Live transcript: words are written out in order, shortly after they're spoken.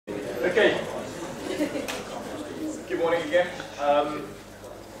Okay. Good morning again.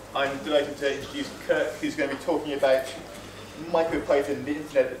 I'm delighted to introduce Kirk, who's going to be talking about MicroPython, the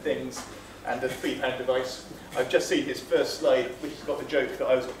Internet of Things, and the £3 device. I've just seen his first slide, which has got the joke that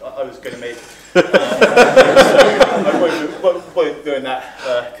I was going to make. So I won't bother doing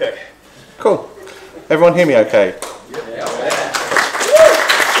that, Kirk. Cool. Everyone hear me okay? Yeah.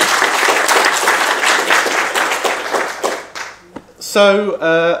 So,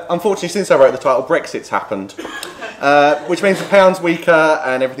 unfortunately, since I wrote the title, Brexit's happened, which means the pound's weaker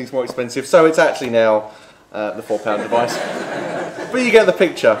and everything's more expensive, so it's actually now the £4 device. But you get the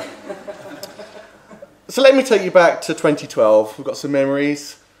picture. So let me take you back to 2012. We've got some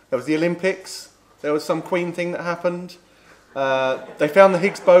memories. There was the Olympics. There was some Queen thing that happened. They found the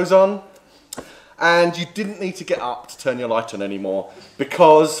Higgs boson. And you didn't need to get up to turn your light on anymore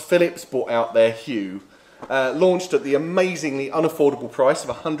because Philips bought out their Hue. Launched at the amazingly unaffordable price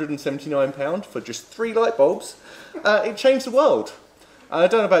of £179 for just 3 light bulbs. It changed the world. I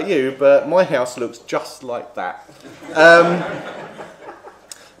don't know about you, but my house looks just like that.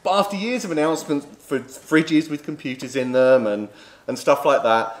 But after years of announcements for fridges with computers in them and stuff like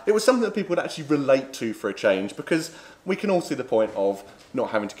that, it was something that people would actually relate to for a change, because we can all see the point of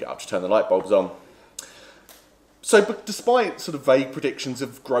not having to get up to turn the light bulbs on. So, but despite sort of vague predictions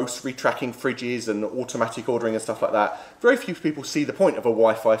of grocery tracking fridges and automatic ordering and stuff like that, very few people see the point of a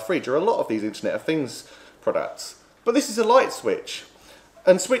Wi-Fi fridge or a lot of these Internet of Things products. But this is a light switch.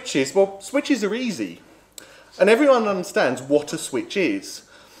 And switches, well, switches are easy. And everyone understands what a switch is.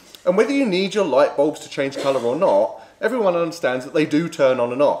 And whether you need your light bulbs to change colour or not, everyone understands that they do turn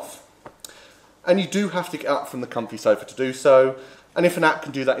on and off. And you do have to get up from the comfy sofa to do so. And if an app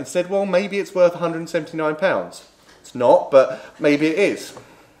can do that instead, well, maybe it's worth £179. It's not, but maybe it is.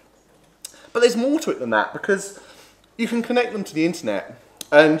 But there's more to it than that, because you can connect them to the internet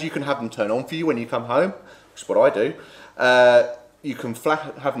and you can have them turn on for you when you come home, which is what I do. You can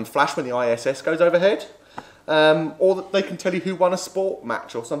have them flash when the ISS goes overhead, or they can tell you who won a sport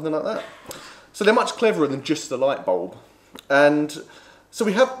match or something like that. So they're much cleverer than just the light bulb. And so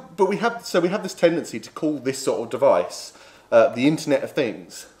we have this tendency to call this sort of device the Internet of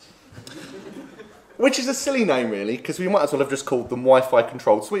Things. Which is a silly name, really, because we might as well have just called them Wi-Fi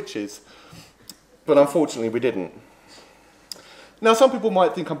controlled switches. But unfortunately, we didn't. Now, some people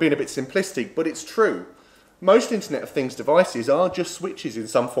might think I'm being a bit simplistic, but it's true. Most Internet of Things devices are just switches in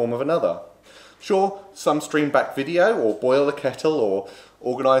some form or another. Sure, some stream back video, or boil the kettle, or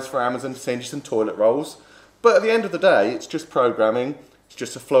organise for Amazon to send you some toilet rolls. But at the end of the day, it's just programming, it's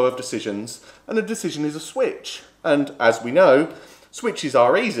just a flow of decisions, and a decision is a switch. And as we know, switches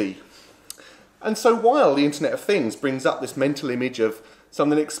are easy. And so while the Internet of Things brings up this mental image of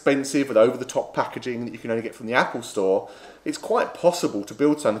something expensive with over-the-top packaging that you can only get from the Apple Store, it's quite possible to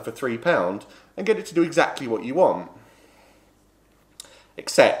build something for £3 and get it to do exactly what you want.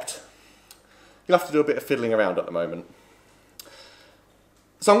 Except, you'll have to do a bit of fiddling around at the moment.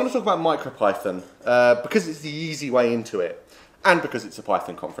 So I'm going to talk about MicroPython, because it's the easy way into it, and because it's a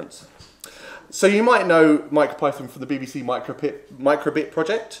Python conference. So you might know MicroPython from the BBC Microbit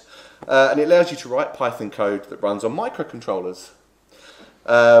project. And it allows you to write Python code that runs on microcontrollers.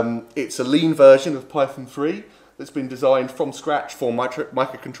 It's a lean version of Python 3 that's been designed from scratch for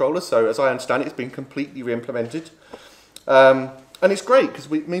microcontrollers, so as I understand it, it's been completely re-implemented. And it's great because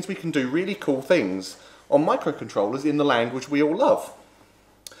it means we can do really cool things on microcontrollers in the language we all love.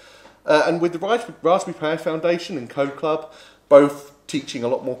 And with the Raspberry Pi Foundation and Code Club both teaching a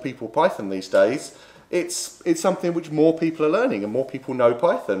lot more people Python these days, it's something which more people are learning and more people know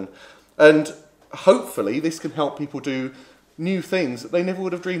Python. And hopefully this can help people do new things that they never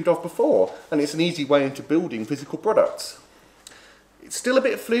would have dreamed of before. And it's an easy way into building physical products. It's still a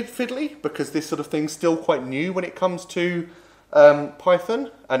bit fiddly because this sort of thing's still quite new when it comes to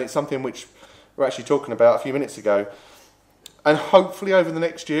Python. And it's something which we were actually talking about a few minutes ago. And hopefully over the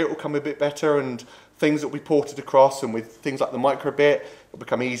next year it will come a bit better, and things that will be ported across, and with things like the microbit, it will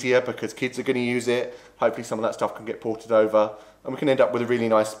become easier because kids are going to use it. Hopefully some of that stuff can get ported over and we can end up with a really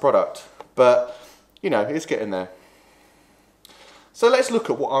nice product. But, you know, it's getting there. So let's look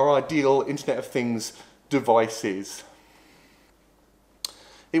at what our ideal Internet of Things device is.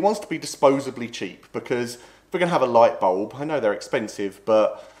 It wants to be disposably cheap, because if we're going to have a light bulb, I know they're expensive,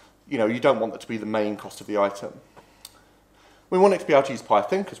 but you know, you don't want that to be the main cost of the item. We want it to be able to use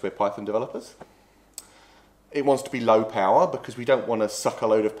Python because we're Python developers. It wants to be low power because we don't want to suck a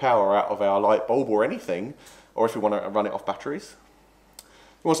load of power out of our light bulb or anything, or if we want to run it off batteries.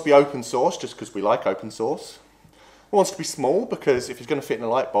 It wants to be open source just because we like open source. It wants to be small because if it's going to fit in a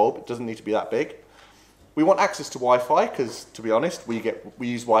light bulb, it doesn't need to be that big. We want access to Wi-Fi because, to be honest, we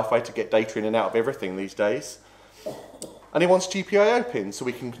use Wi-Fi to get data in and out of everything these days. And he wants GPIO pins so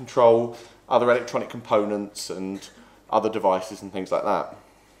we can control other electronic components and other devices and things like that.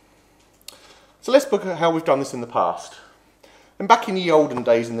 So let's look at how we've done this in the past. And back in the olden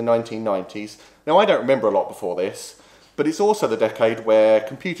days in the 1990s, now I don't remember a lot before this, but it's also the decade where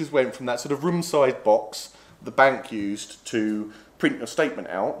computers went from that sort of room-sized box the bank used to print your statement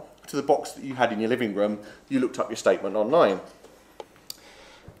out to the box that you had in your living room. You looked up your statement online.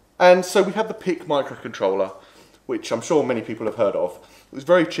 And so we had the PIC microcontroller, which I'm sure many people have heard of. It was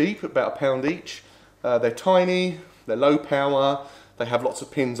very cheap, about £1 each. They're tiny, they're low power, they have lots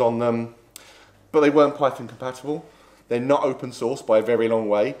of pins on them, but they weren't Python compatible. They're not open source by a very long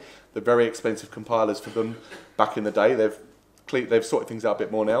way. They're very expensive compilers for them back in the day. They've sorted things out a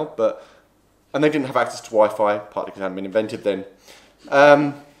bit more now, and they didn't have access to Wi-Fi, partly because it hadn't been invented then.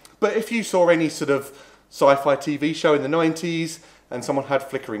 But if you saw any sort of sci-fi TV show in the 90s and someone had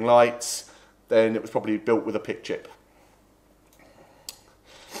flickering lights, then it was probably built with a PIC chip.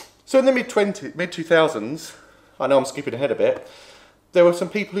 So in the mid-2000s, I know I'm skipping ahead a bit, there were some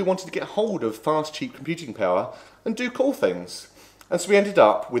people who wanted to get hold of fast, cheap computing power and do cool things. And so we ended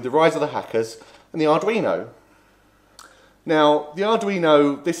up with the rise of the hackers and the Arduino. Now, the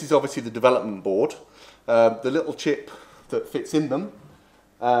Arduino, this is obviously the development board. The little chip that fits in them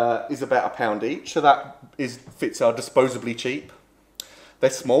is about £1 each, so that fits our disposably cheap. They're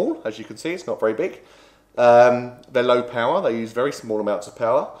small, as you can see, it's not very big. They're low power, they use very small amounts of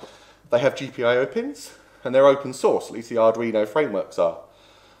power. They have GPIO pins, and they're open source, at least the Arduino frameworks are.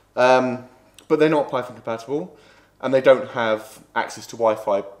 But they're not Python compatible, and they don't have access to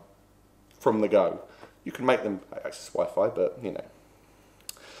Wi-Fi from the go. You can make them access Wi-Fi, but you know.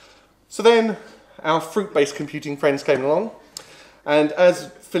 So then our fruit-based computing friends came along, and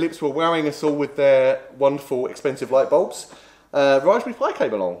as Philips were wowing us all with their wonderful, expensive light bulbs, Raspberry Pi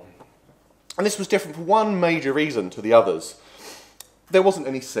came along. And this was different for one major reason to the others. There wasn't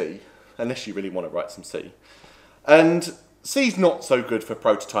any C, unless you really want to write some C. And C's not so good for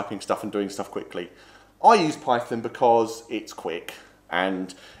prototyping stuff and doing stuff quickly. I use Python because it's quick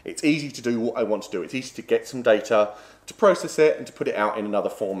and it's easy to do what I want to do. It's easy to get some data, to process it, and to put it out in another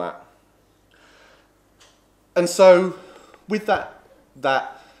format. And so, with that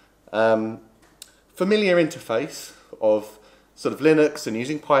familiar interface of sort of Linux and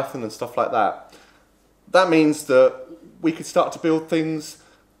using Python and stuff like that, that means that we could start to build things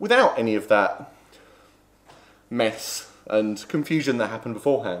without any of that mess and confusion that happened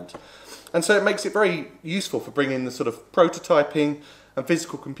beforehand. And so it makes it very useful for bringing the sort of prototyping and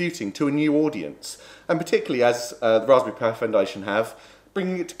physical computing to a new audience, and particularly as the Raspberry Pi Foundation have,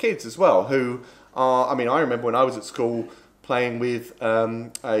 bringing it to kids as well, who are, I mean, I remember when I was at school playing with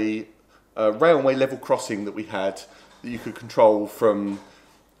a railway level crossing that we had that you could control from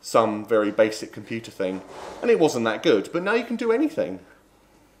some very basic computer thing, and it wasn't that good, but now you can do anything.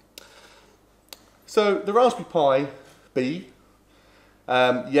 So the Raspberry Pi B,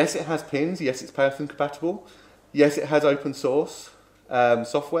 yes, it has pins, yes, it's Python compatible, yes, it has open source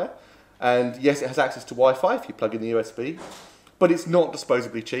software, and yes, it has access to Wi-Fi if you plug in the USB, but it's not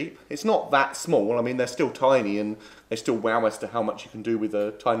disposably cheap. It's not that small. I mean, they're still tiny and they still wow us to how much you can do with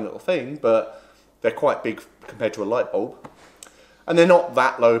a tiny little thing, but they're quite big compared to a light bulb. And they're not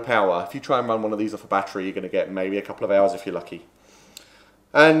that low power. If you try and run one of these off a battery, you're going to get maybe a couple of hours if you're lucky.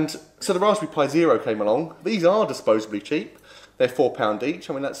 And so the Raspberry Pi Zero came along. These are disposably cheap. They're £4 each.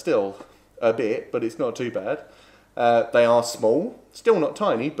 I mean, that's still a bit, but it's not too bad. They are small, still not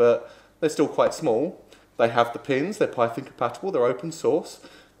tiny, but they're still quite small. They have the pins, they're Python compatible, they're open source,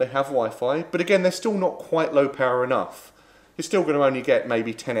 they have Wi-Fi, but again, they're still not quite low power enough. You're still going to only get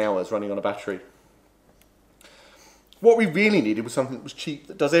maybe 10 hours running on a battery. What we really needed was something that was cheap,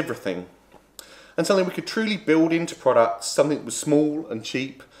 that does everything. And something we could truly build into products, something that was small and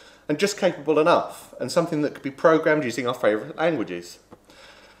cheap, and just capable enough, and something that could be programmed using our favourite languages.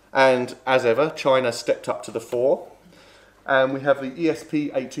 And as ever, China stepped up to the fore, and we have the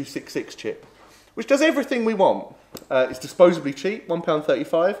ESP8266 chip, which does everything we want. It's disposably cheap,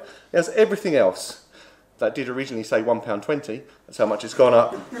 £1.35. It has everything else. That did originally say £1.20. That's how much it's gone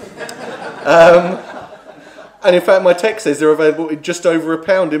up. And in fact, my text says they're available in just over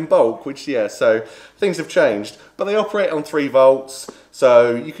 £1 in bulk, which, yeah, so things have changed. But they operate on 3 volts,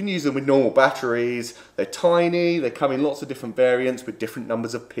 so you can use them with normal batteries. They're tiny, they come in lots of different variants with different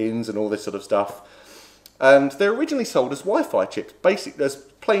numbers of pins and all this sort of stuff. And they're originally sold as Wi-Fi chips, basically as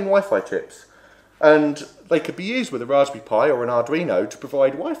plain Wi-Fi chips. And they could be used with a Raspberry Pi or an Arduino to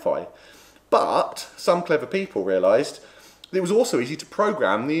provide Wi-Fi. But some clever people realised It was also easy to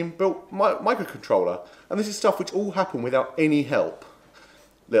program the inbuilt microcontroller, and this is stuff which all happened without any help,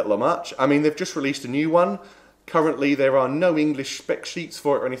 little or much. I mean, they've just released a new one. Currently there are no English spec sheets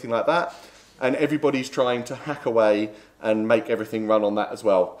for it or anything like that, and everybody's trying to hack away and make everything run on that as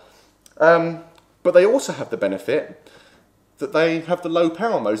well. But they also have the benefit that they have the low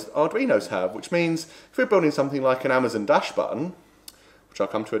power modes that Arduinos have, which means if we're building something like an Amazon Dash button, which I'll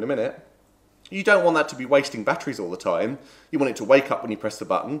come to in a minute, you don't want that to be wasting batteries all the time. You want it to wake up when you press the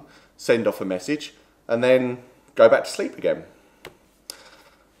button, send off a message, and then go back to sleep again.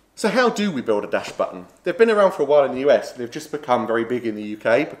 So how do we build a Dash button? They've been around for a while in the US. They've just become very big in the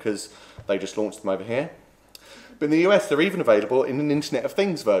UK because they just launched them over here. But in the US, they're even available in an Internet of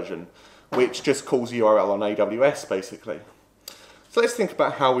Things version, which just calls URL on AWS, basically. So let's think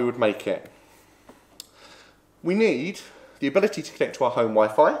about how we would make it. We need the ability to connect to our home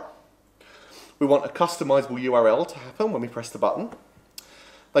Wi-Fi. We want a customizable URL to happen when we press the button.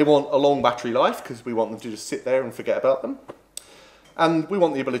 They want a long battery life because we want them to just sit there and forget about them. And we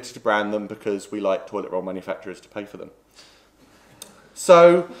want the ability to brand them because we like toilet roll manufacturers to pay for them.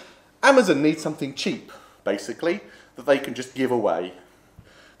 So Amazon needs something cheap, basically, that they can just give away.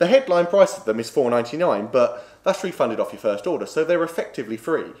 The headline price of them is $4.99, but that's refunded off your first order, so they're effectively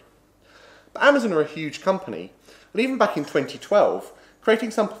free. But Amazon are a huge company, and even back in 2012, creating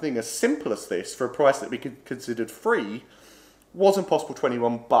something as simple as this for a price that we considered free wasn't possible to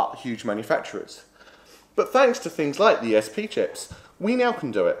anyone but huge manufacturers. But thanks to things like the ESP chips, we now can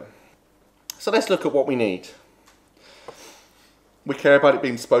do it. So let's look at what we need. We care about it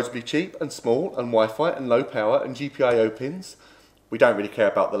being disposably cheap and small and Wi-Fi and low power and GPIO pins. We don't really care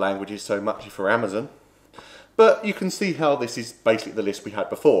about the languages so much for Amazon. But you can see how this is basically the list we had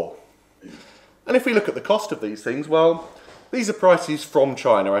before. And if we look at the cost of these things, well, these are prices from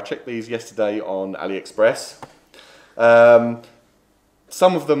China. I checked these yesterday on AliExpress.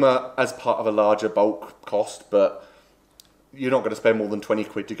 Some of them are as part of a larger bulk cost, but you're not going to spend more than 20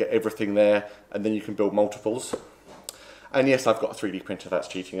 quid to get everything there, and then you can build multiples. And yes, I've got a 3D printer, that's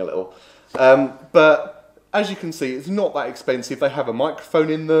cheating a little. But as you can see, it's not that expensive. They have a microphone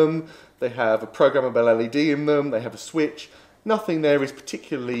in them, they have a programmable LED in them, they have a switch. Nothing there is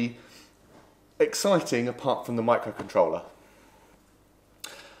particularly exciting apart from the microcontroller.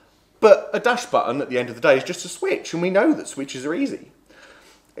 But a dash button at the end of the day is just a switch, and we know that switches are easy.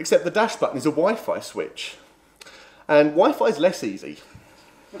 Except the dash button is a Wi-Fi switch. And Wi-Fi is less easy.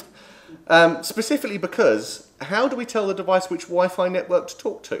 Specifically because, how do we tell the device which Wi-Fi network to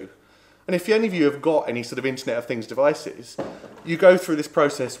talk to? And if any of you have got any sort of Internet of Things devices, you go through this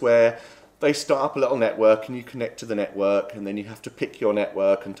process where they start up a little network and you connect to the network, and then you have to pick your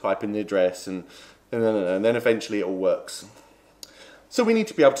network and type in the address, and then eventually it all works. So we need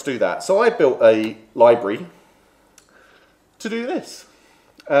to be able to do that. So I built a library to do this.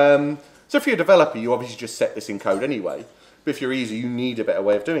 So if you're a developer, you obviously just set this in code anyway. But if you're easy, you need a better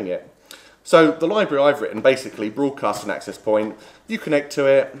way of doing it. So the library I've written basically broadcasts an access point. You connect to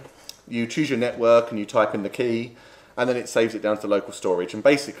it, you choose your network and you type in the key, and then it saves it down to local storage. And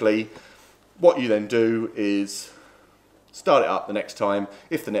basically, what you then do is start it up the next time.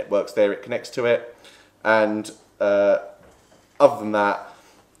 If the network's there, it connects to it. And other than that,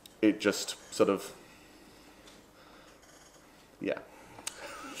 it just sort of, yeah.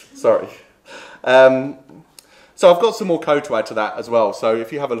 Sorry. So I've got some more code to add to that as well. So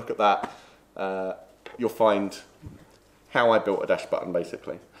if you have a look at that, you'll find how I built a dash button,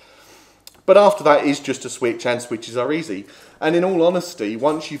 basically. But after that is just a switch, and switches are easy. And in all honesty,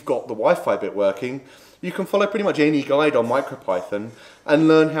 once you've got the Wi-Fi bit working, you can follow pretty much any guide on MicroPython and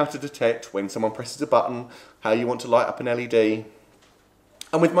learn how to detect when someone presses a button, how you want to light up an LED.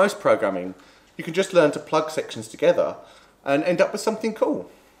 And with most programming, you can just learn to plug sections together and end up with something cool.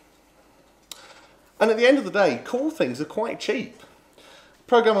 And at the end of the day, cool things are quite cheap.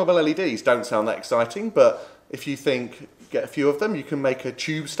 Programmable LEDs don't sound that exciting, but if you think, get a few of them, you can make a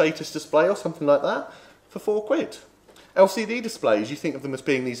tube status display or something like that for 4 quid. LCD displays, you think of them as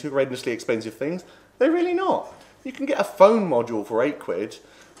being these horrendously expensive things. They're really not. You can get a phone module for 8 quid,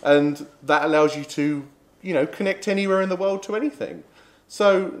 and that allows you to, you know, connect anywhere in the world to anything.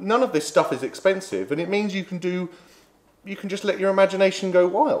 So none of this stuff is expensive, and it means you can just let your imagination go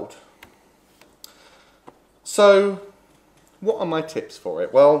wild. So what are my tips for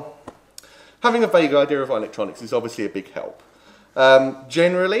it? Well, having a vague idea of electronics is obviously a big help.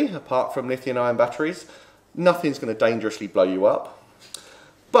 Generally, apart from lithium-ion batteries, nothing's going to dangerously blow you up.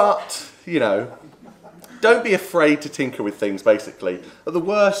 But, you know, don't be afraid to tinker with things, basically. At the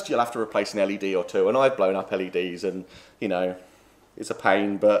worst, you'll have to replace an LED or two, and I've blown up LEDs, and, you know, it's a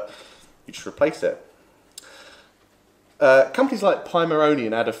pain, but you just replace it. Companies like Pycon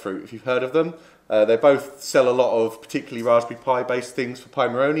and Adafruit, if you've heard of them, they both sell a lot of particularly Raspberry Pi based things for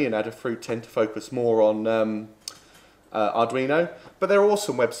Pycon, and Adafruit tend to focus more on Arduino. But they're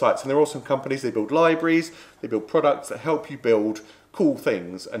awesome websites and they're awesome companies. They build libraries, they build products that help you build cool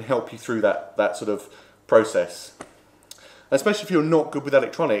things and help you through that sort of process. Especially if you're not good with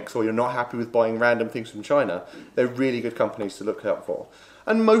electronics or you're not happy with buying random things from China, they're really good companies to look out for.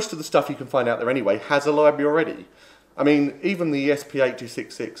 And most of the stuff you can find out there anyway has a library already. I mean, even the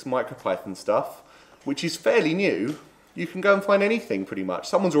ESP8266 MicroPython stuff, which is fairly new, you can go and find anything pretty much.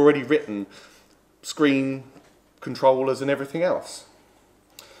 Someone's already written screen controllers and everything else.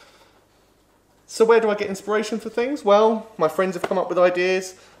 So where do I get inspiration for things? Well, my friends have come up with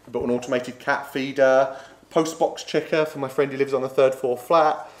ideas. I built an automated cat feeder, post box checker for my friend who lives on the 3rd floor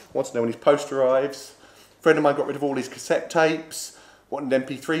flat, wants to know when his post arrives. A friend of mine got rid of all his cassette tapes, wanted an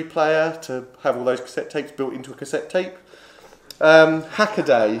MP3 player to have all those cassette tapes built into a cassette tape.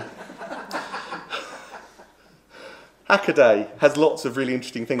 Hackaday. Hackaday has lots of really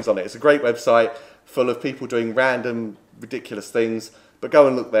interesting things on it. It's a great website full of people doing random, ridiculous things, but go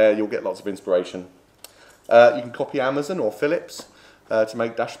and look there, you'll get lots of inspiration. You can copy Amazon or Philips to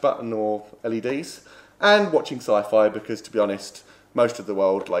make dash button or LEDs, and watching sci-fi because, to be honest, most of the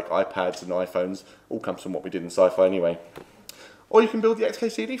world, like iPads and iPhones, all comes from what we did in sci-fi anyway. Or you can build the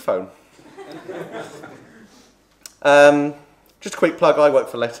XKCD phone. Just a quick plug, I work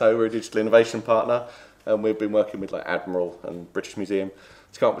for Leto, we're a digital innovation partner, and we've been working with like Admiral and British Museum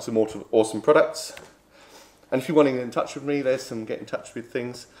to come up with some awesome products. And if you want to get in touch with me, there's some get in touch with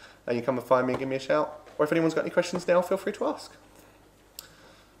things, and you come and find me and give me a shout. Or if anyone's got any questions now, feel free to ask.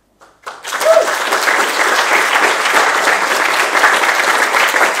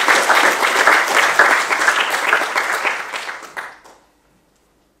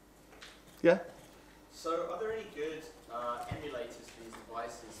 Yeah? So are there any good emulators for these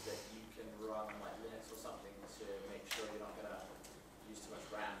devices that you can run like Linux or something to make sure you're not going to use too much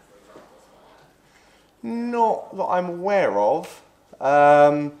RAM, for example, or something like that? Not that I'm aware of.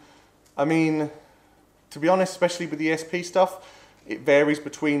 I mean, to be honest, especially with the ESP stuff, it varies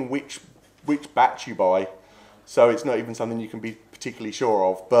between which batch you buy. So it's not even something you can be particularly sure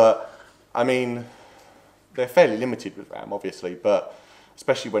of. But, I mean, they're fairly limited with RAM, obviously, but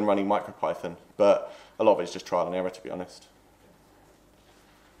especially when running MicroPython. But a lot of it's just trial and error, to be honest.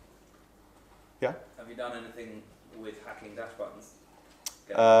 Yeah? Have you done anything with hacking dash buttons?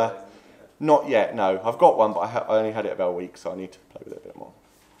 Not yet, no. I've got one, but I only had it about a week, so I need to play with it a bit more.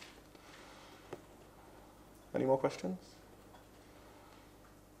 Any more questions?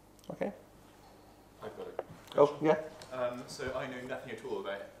 Okay. I've got it. Oh, yeah? So I know nothing at all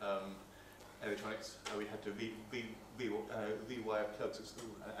about electronics. We had to rewire plugs at school,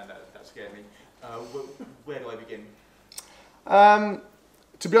 and that scared me. Where do I begin?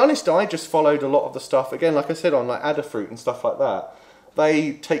 To be honest, I just followed a lot of the stuff, again, like I said, on like Adafruit and stuff like that.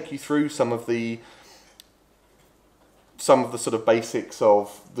 They take you through some of the sort of basics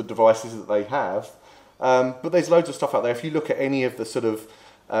of the devices that they have. But there's loads of stuff out there. If you look at any of the sort of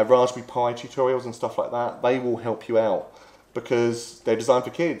Raspberry Pi tutorials and stuff like that, they will help you out because they're designed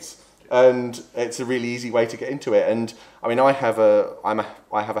for kids. And it's a really easy way to get into it. And I mean, I have a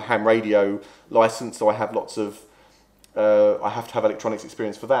ham radio license, so I have lots of, I have to have electronics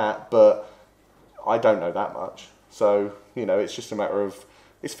experience for that, but I don't know that much. So, you know, it's just a matter of,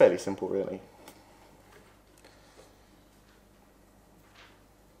 it's fairly simple, really.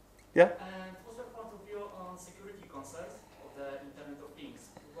 Yeah? And what's your point of view on security concerns of the Internet of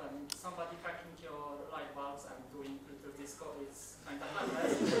Things? When somebody hacking your light bulbs and doing Bluetooth disco, it's kind of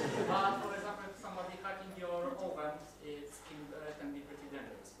harmless. But for example, if somebody hacking your oven, it can be pretty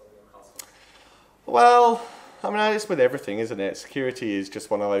dangerous for your household. Well, I mean, it's with everything, isn't it? Security is just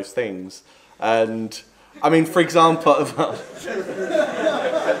one of those things. And, I mean, for example, the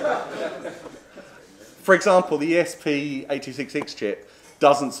ESP8266 chip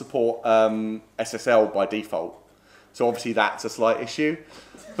doesn't support SSL by default. So obviously that's a slight issue.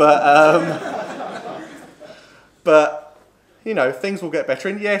 But, you know, things will get better.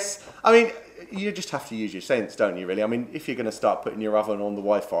 And yes, I mean, you just have to use your sense, don't you, really? I mean, if you're going to start putting your oven on the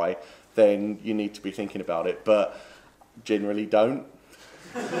Wi-Fi, then you need to be thinking about it. But generally don't.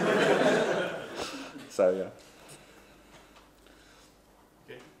 So, yeah.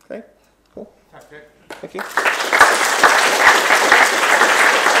 Okay, cool. Okay. Thank you.